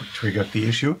glad you triggered the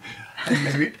issue. And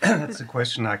maybe that's a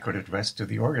question I could address to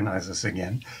the organizers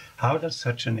again. How does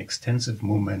such an extensive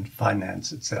movement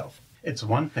finance itself? It's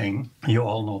one thing, you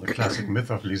all know the classic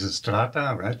myth of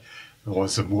Lysistrata, right? There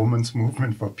was a women's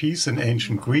movement for peace in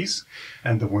ancient Greece,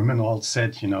 and the women all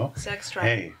said, sex strike.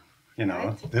 Hey,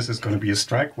 this is going to be a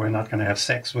strike. We're not going to have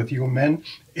sex with you men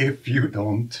if you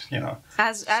don't,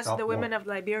 As the women of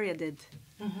Liberia did.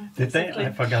 Mm-hmm. Did they?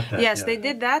 I forgot that. Yes, they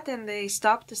did that, and they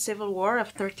stopped the civil war of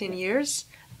 13 years.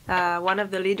 One of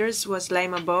the leaders was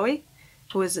Laima Bowie,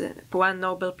 who won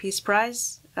Nobel Peace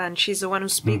Prize. And she's the one who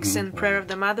speaks in Prayer of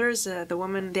the Mothers,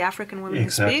 the African woman who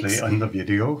speaks. Exactly, on the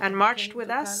video. And marched with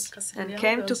us, and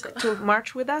came to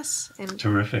march with us.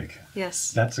 Terrific.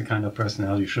 Yes. That's the kind of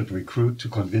personnel you should recruit to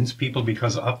convince people,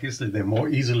 because obviously they're more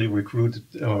easily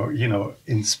recruited or,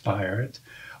 inspired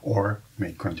or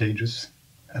made contagious.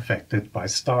 affected by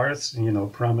stars,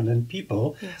 prominent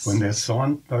people. Yes. When there's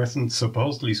one person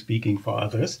supposedly speaking for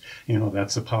others,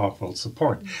 that's a powerful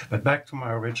support. But back to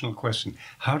my original question,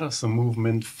 how does the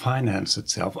movement finance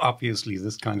itself? Obviously,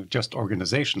 this kind of just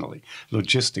organizationally,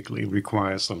 logistically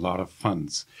requires a lot of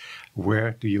funds.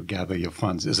 Where do you gather your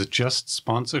funds? Is it just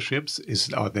sponsorships?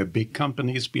 Are there big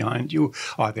companies behind you?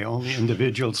 Are there only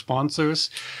individual sponsors?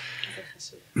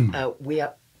 We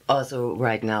are also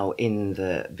right now in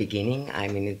the beginning. I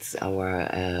mean, it's our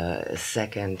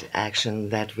second action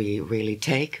that we really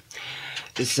take.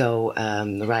 So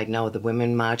right now the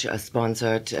Women March are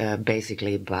sponsored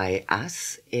basically by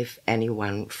us. If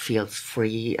anyone feels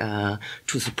free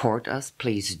to support us,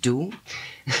 please do.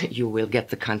 You will get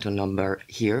the canton number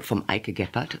here from Eike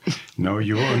Geppart. No,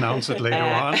 you will announce it later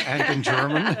on and in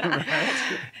German.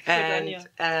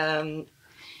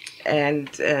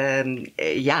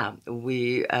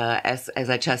 We, as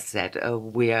I just said,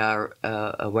 we are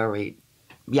a very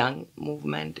young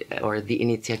movement, or the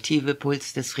Initiative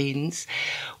Puls des Friedens.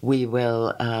 We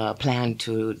will plan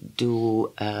to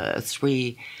do a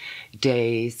 3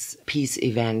 days peace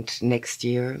event next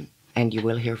year, and you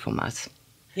will hear from us.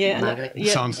 Yeah, Margret?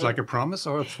 Sounds like a promise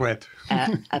or a threat?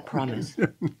 A promise.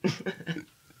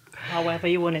 However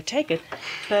you want to take it.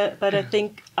 But I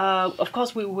think, of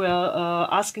course, we were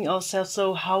asking ourselves,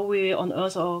 so how we on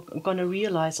earth are going to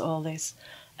realize all this?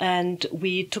 And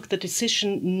we took the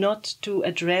decision not to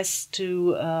address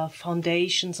to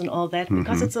foundations and all that,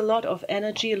 because it's a lot of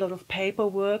energy, a lot of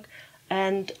paperwork.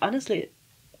 And honestly,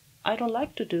 I don't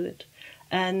like to do it.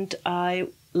 And I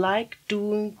like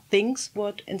doing things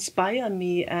what inspire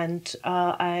me. And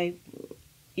I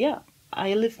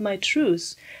live my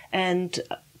truth. And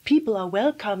people are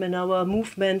welcome in our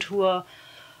movement who are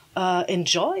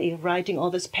enjoy writing all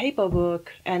this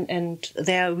paperwork, and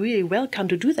they're really welcome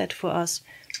to do that for us.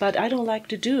 But I don't like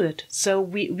to do it. So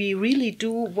we really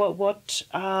do what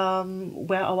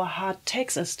where our heart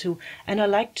takes us to. And I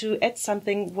like to add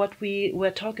something what we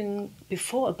were talking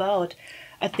before about.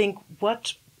 I think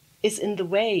what is in the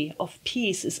way of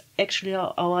peace is actually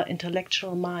our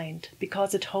intellectual mind,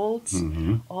 because it holds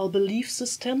all belief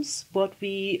systems, what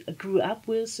we grew up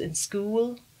with in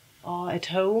school or at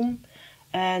home.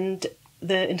 And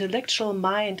the intellectual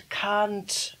mind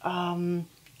can't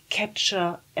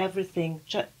capture everything,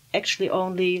 actually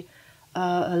only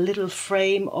a little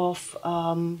frame of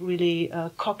really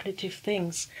cognitive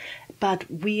things. But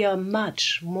we are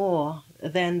much more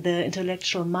than the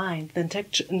intellectual mind. The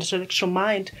intellectual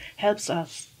mind helps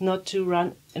us not to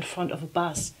run in front of a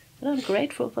bus. And I'm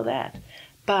grateful for that.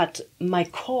 But my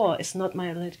core is not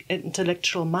my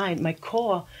intellectual mind. My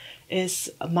core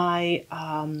is my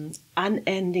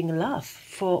unending love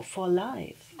for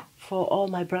life, for all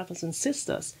my brothers and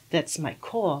sisters. That's my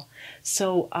core.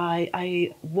 So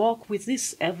I walk with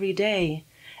this every day,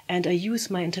 and I use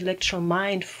my intellectual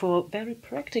mind for very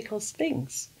practical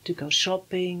things, to go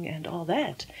shopping and all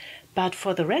that. But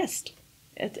for the rest,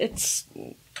 it's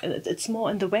more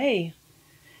in the way.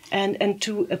 And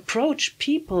to approach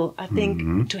people, I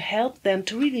think, to help them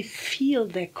to really feel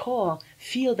their core,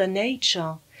 feel their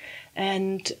nature,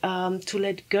 and to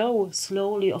let go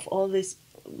slowly of all this,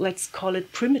 let's call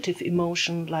it primitive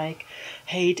emotion, like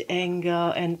hate,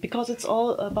 anger, and because it's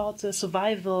all about the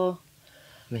survival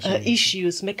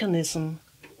issues, mechanism.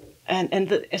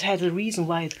 And it has a reason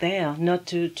why it's there, not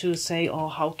to say, oh,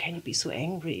 how can you be so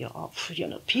angry or,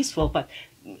 peaceful, but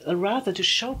rather to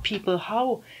show people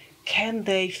how can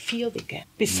they feel again,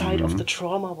 beside of the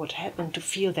trauma, what happened, to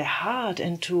feel their heart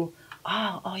and to,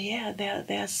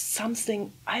 there's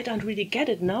something, I don't really get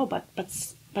it now, but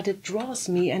it draws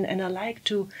me and I like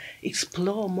to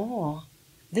explore more.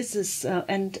 This is,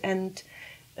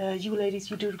 you ladies,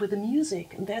 you do it with the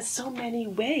music, and there's so many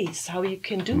ways how you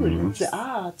can do it. It's the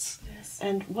arts,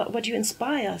 and what you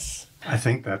inspire us. I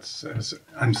think that's,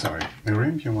 I'm sorry,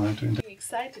 Miriam, you wanted to intervene? I'm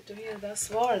excited to hear those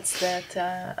words that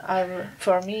are,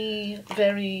 for me,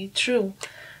 very true.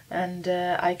 And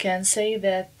I can say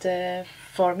that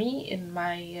for me, in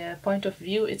my point of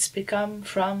view, it's become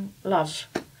from love.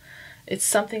 It's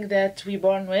something that we're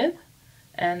born with,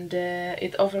 and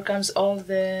it overcomes all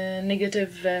the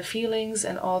negative feelings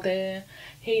and all the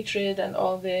hatred and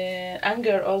all the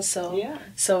anger also. Yeah.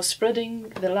 So spreading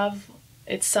the love,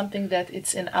 it's something that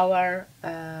it's in our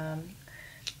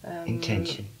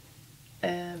intention,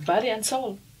 body and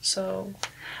soul. So,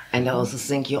 and I also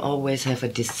think you always have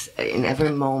in every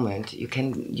moment you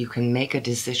can make a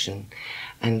decision,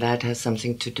 and that has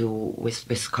something to do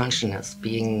with consciousness,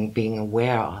 being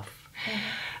aware of.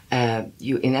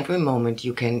 You in every moment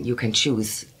you can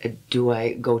choose. Do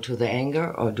I go to the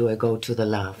anger or do I go to the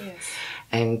love? yes.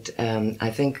 And I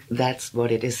think that's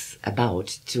what it is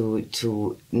about,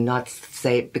 to not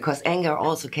say, because anger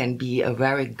also can be a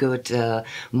very good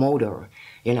motor.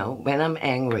 You know, when I'm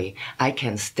angry, I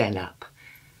can stand up.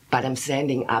 But I'm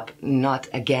standing up not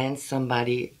against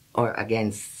somebody or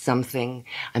against something.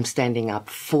 I'm standing up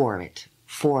for it,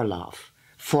 for love,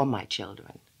 for my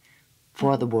children,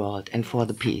 for the world and for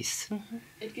the peace. Mm-hmm.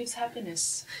 It gives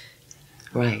happiness.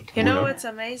 Right. You know, it's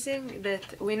amazing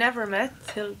that we never met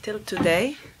till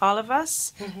today, all of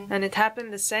us. Mm-hmm. And it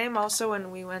happened the same also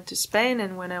when we went to Spain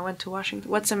and when I went to Washington.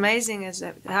 What's amazing is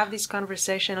that I have this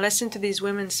conversation, listen to these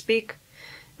women speak,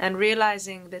 and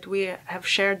realizing that we have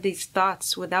shared these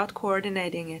thoughts without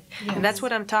coordinating it. Yes. And that's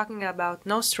what I'm talking about.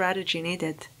 No strategy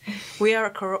needed. We are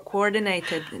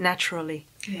coordinated naturally.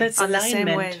 Yes. That's on alignment.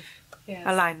 The same wave. Yes.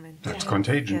 Alignment. That's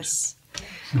contagious.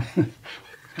 Yes.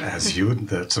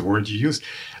 That's the word you used.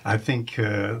 I think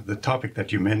the topic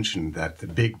that you mentioned, that the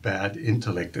big bad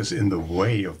intellect is in the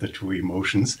way of the true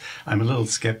emotions, I'm a little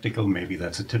skeptical. Maybe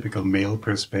that's a typical male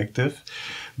perspective.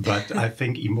 But I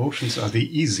think emotions are the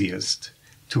easiest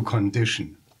to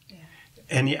condition. Yeah.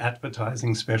 Any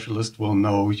advertising specialist will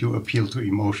know you appeal to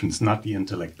emotions, not the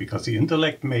intellect, because the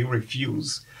intellect may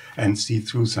refuse and see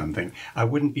through something. I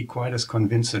wouldn't be quite as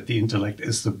convinced that the intellect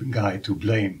is the guy to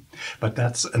blame. But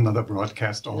that's another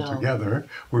broadcast altogether. No.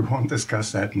 We won't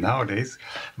discuss that nowadays.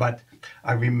 But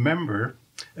I remember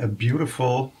a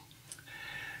beautiful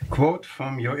quote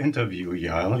from your interview,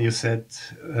 Yael. You said,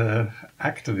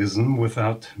 activism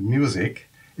without music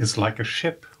is like a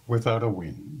ship without a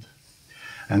wind.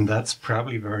 And that's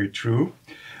probably very true.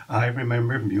 I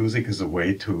remember music is a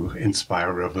way to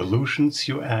inspire revolutions,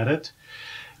 you added.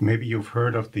 Maybe you've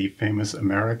heard of the famous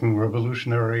American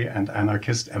revolutionary and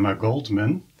anarchist Emma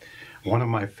Goldman. One of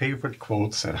my favorite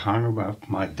quotes that hung above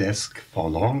my desk for a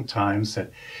long time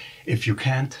said, "If you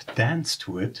can't dance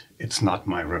to it, it's not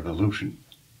my revolution."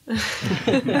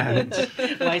 And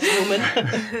wise woman.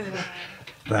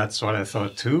 That's what I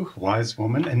thought too, wise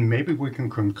woman. And maybe we can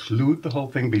conclude the whole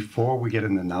thing before we get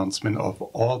an announcement of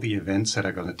all the events that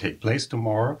are going to take place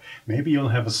tomorrow. Maybe you'll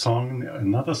have a song,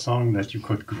 another song that you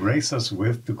could grace us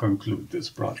with to conclude this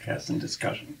broadcast and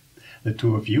discussion. The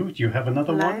two of you, do you have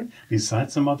another one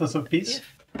besides the Mothers of Peace?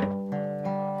 Yeah.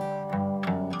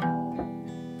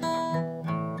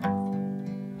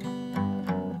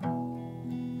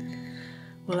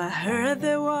 Well, I heard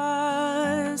there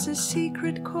was a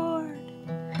secret chord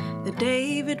that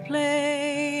David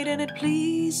played and it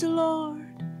pleased the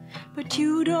Lord. But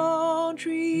you don't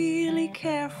really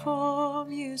care for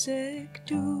music,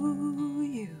 do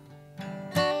you?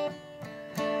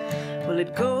 Well,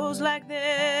 it goes like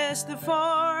this, the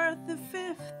fourth, the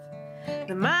fifth,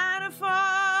 the minor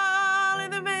fall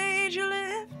and the major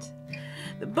lift.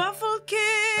 The Buffalo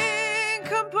King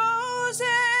composed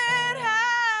it,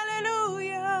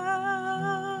 hallelujah,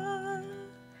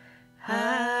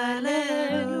 hallelujah,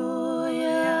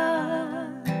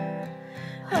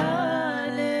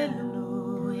 hallelujah,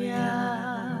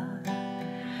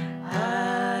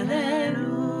 hallelujah,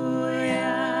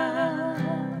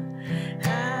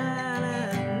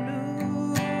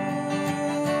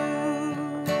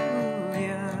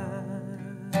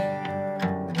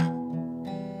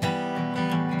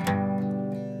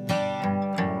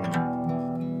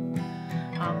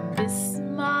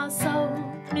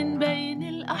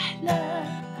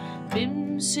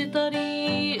 بمشي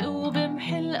طريق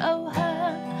وبمحي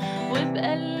الأوهام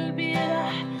وبقلبي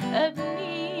رح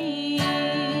أبني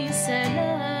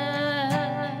سلام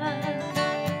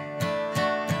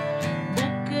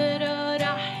بكرة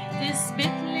رح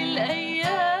تثبت لي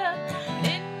الأيام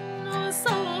إنه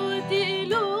صوتي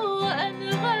له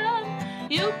أنغام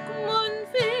يكمن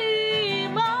في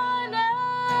معنى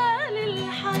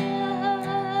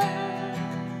للحياة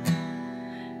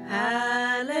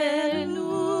هاليلويا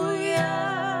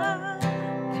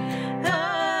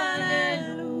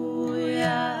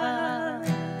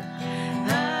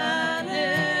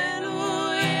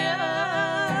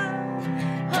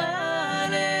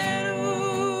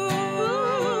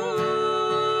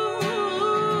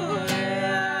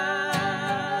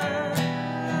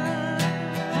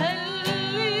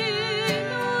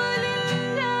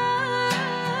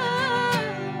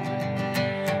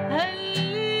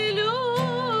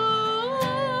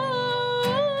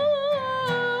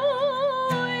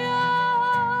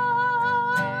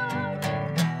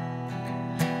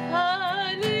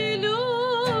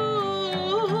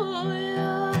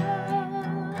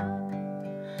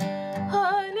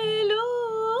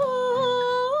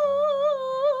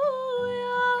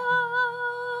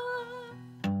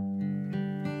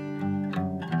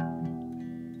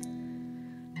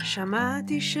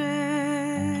שמעתי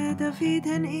שדוד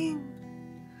הנעים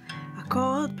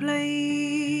אקורד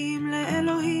פלאים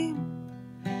לאלוהים,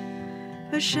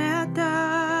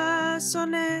 ושאתה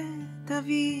שונא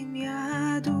תווים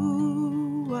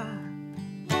ידוע.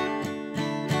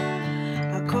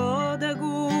 אקורד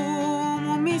עגום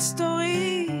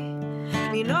ומסתורי,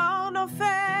 מינור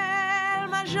נופל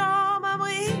מז'ור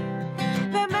ממריא,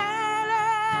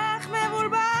 ומלך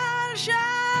מבולבל שר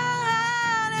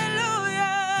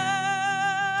הללויה,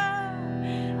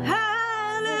 הללויה,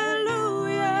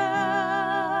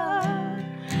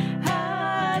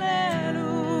 הללויה,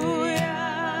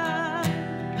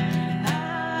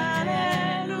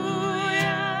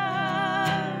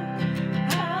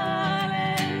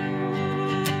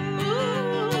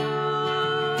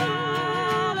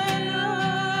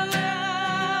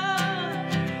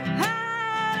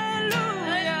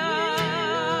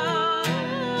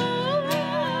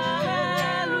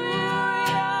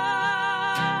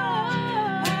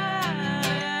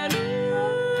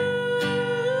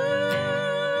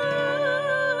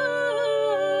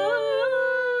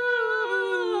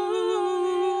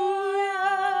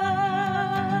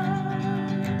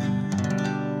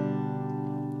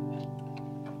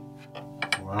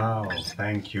 Wow,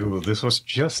 thank you. This was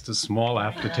just a small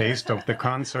aftertaste of the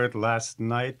concert last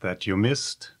night that you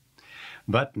missed.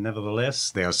 But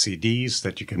nevertheless, there are CDs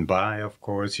that you can buy, of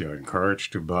course. You're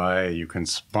encouraged to buy. You can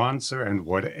sponsor, and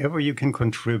whatever you can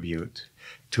contribute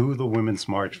to the Women's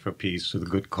March for Peace, to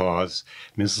the good cause,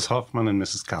 Mrs. Hofmann and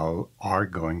Mrs. Kaul are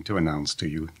going to announce to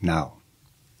you now.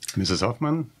 Mrs.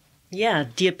 Hofmann? Yeah,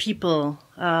 dear people,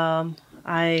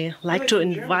 I like to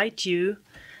invite you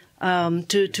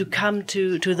to come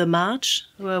to the march,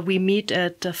 where we meet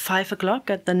at 5 o'clock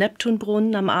at the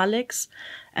Neptunbrunnen am Alex,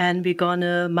 and we're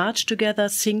gonna march together,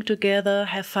 sing together,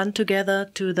 have fun together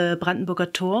to the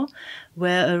Brandenburger Tor,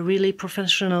 where a really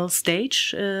professional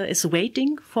stage is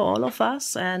waiting for all of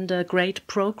us, and a great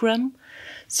program.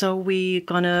 So we're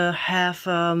gonna have,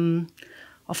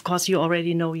 of course, you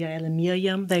already know Yael and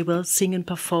Miriam. They will sing and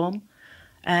perform,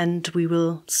 and we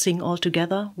will sing all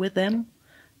together with them.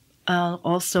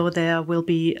 Also, there will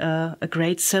be a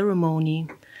great ceremony,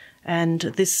 and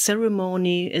this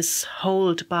ceremony is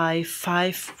held by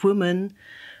 5 women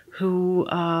who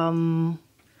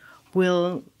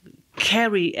will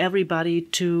carry everybody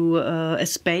to a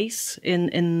space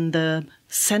in the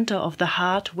center of the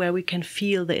heart where we can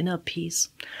feel the inner peace.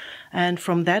 And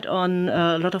from that on,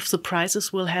 a lot of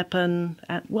surprises will happen.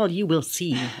 Well, you will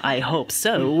see, I hope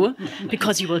so,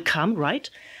 because you will come, right?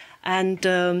 And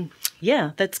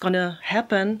yeah, that's going to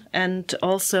happen. And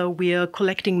also we are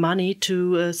collecting money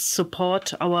to support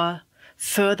our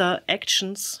further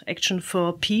action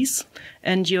for peace.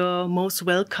 And you're most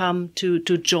welcome to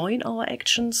join our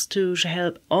actions, to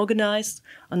help organize,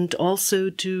 and also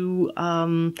to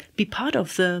be part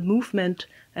of the movement.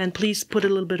 And please put a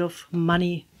little bit of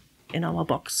money in our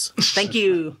box. Thank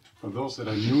you. For those that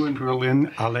are new in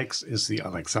Berlin, Alex is the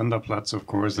Alexanderplatz, of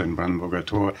course, and Brandenburger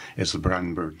Tor is the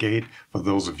Brandenburg Gate. For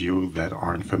those of you that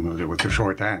aren't familiar with the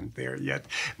shorthand there yet,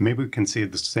 maybe we can say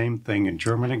the same thing in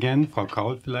German again. Frau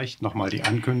Kaul, vielleicht nochmal die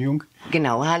Ankündigung.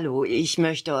 Genau, hallo. Ich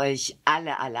möchte euch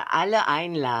alle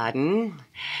einladen.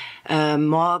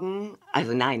 Morgen,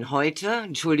 also nein, heute,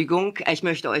 Entschuldigung, ich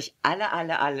möchte euch alle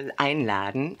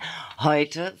einladen,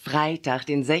 heute, Freitag,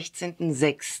 den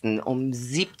 16.06. um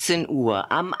 17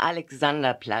 Uhr am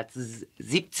Alexanderplatz,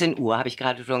 17 Uhr, habe ich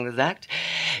gerade schon gesagt,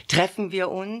 treffen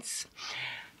wir uns.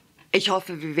 Ich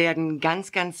hoffe, wir werden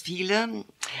ganz, ganz viele.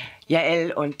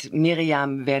 Yael und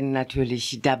Miriam werden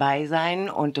natürlich dabei sein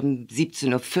und um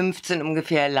 17.15 Uhr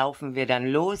ungefähr laufen wir dann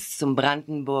los zum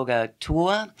Brandenburger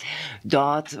Tor.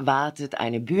 Dort wartet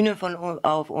eine Bühne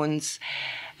auf uns.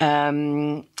 Wir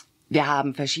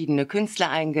haben verschiedene Künstler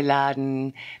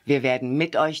eingeladen. Wir werden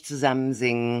mit euch zusammen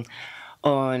singen.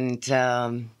 Und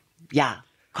ja,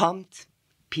 kommt.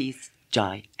 Peace,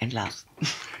 Joy and Love.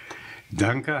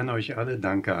 Danke an euch alle,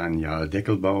 danke an Yael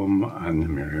Deckelbaum, an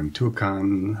Miriam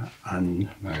Toukan, an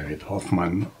Margret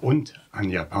Hofmann und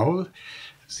Anja Paul.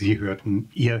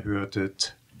 Ihr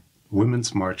hörtet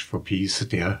Women's March for Peace,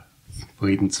 der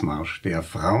Friedensmarsch der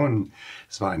Frauen.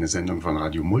 Es war eine Sendung von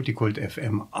Radio Multikult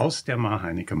FM aus der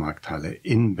Mar-Heinecke-Markthalle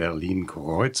in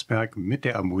Berlin-Kreuzberg mit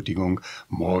der Ermutigung,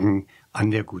 morgen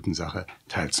an der guten Sache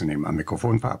teilzunehmen. Am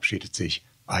Mikrofon verabschiedet sich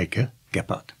Eike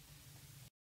Geppart.